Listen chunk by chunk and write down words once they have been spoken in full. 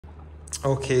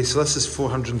Okay, so this is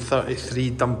 433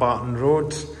 Dumbarton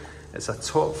Road. It's a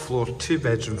top floor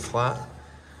 2-bedroom flat.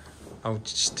 I'll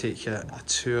just take you a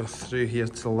tour through here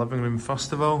to the living room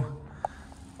first of all.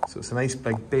 So it's a nice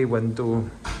big bay window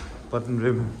living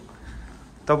room.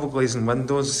 Double glazing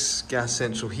windows, gas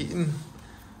central heating.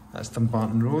 That's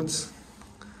Dumbarton Road.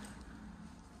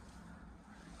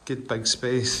 Good big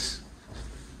space.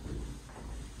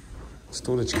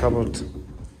 Storage cupboard.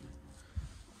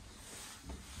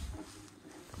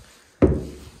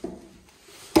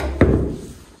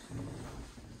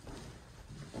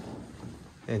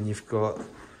 And you've got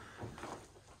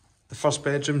the first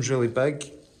bedroom's really big,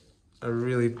 a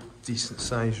really decent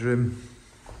sized room.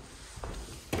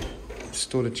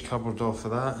 Storage cupboard off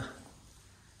of that.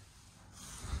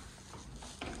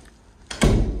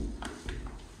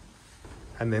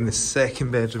 And then the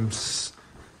second bedroom's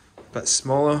a bit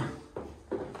smaller.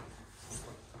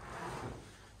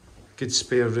 Good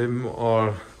spare room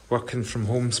or working from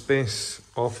home space,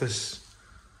 office.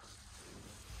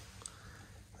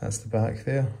 That's the back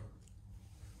there.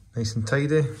 Nice and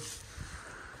tidy.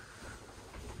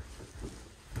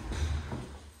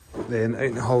 Then out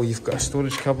in the hall you've got a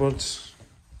storage cupboard.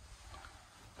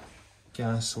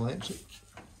 Gas, electric.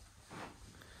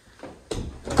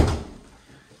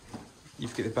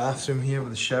 You've got the bathroom here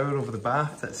with a shower over the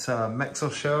bath. It's a mixer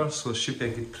shower, so there should be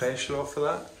a good pressure off of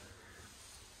that.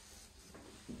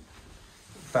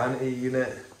 Vanity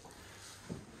unit,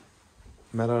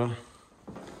 mirror,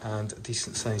 and a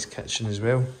decent sized kitchen as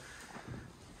well.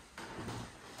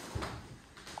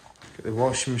 Got the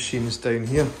washing machines down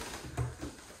here.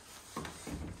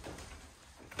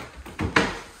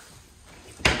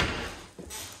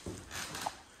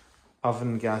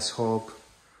 Oven, gas hob,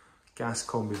 gas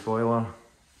combi boiler.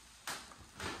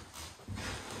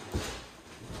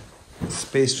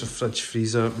 Space for fridge,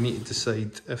 freezer. We need to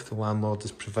decide if the landlord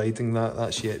is providing that.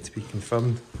 That's yet to be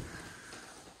confirmed.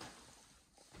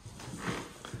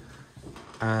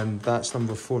 And that's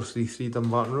number 433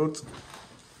 Dumbarton Road.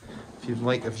 If you'd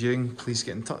like a viewing, please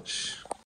get in touch.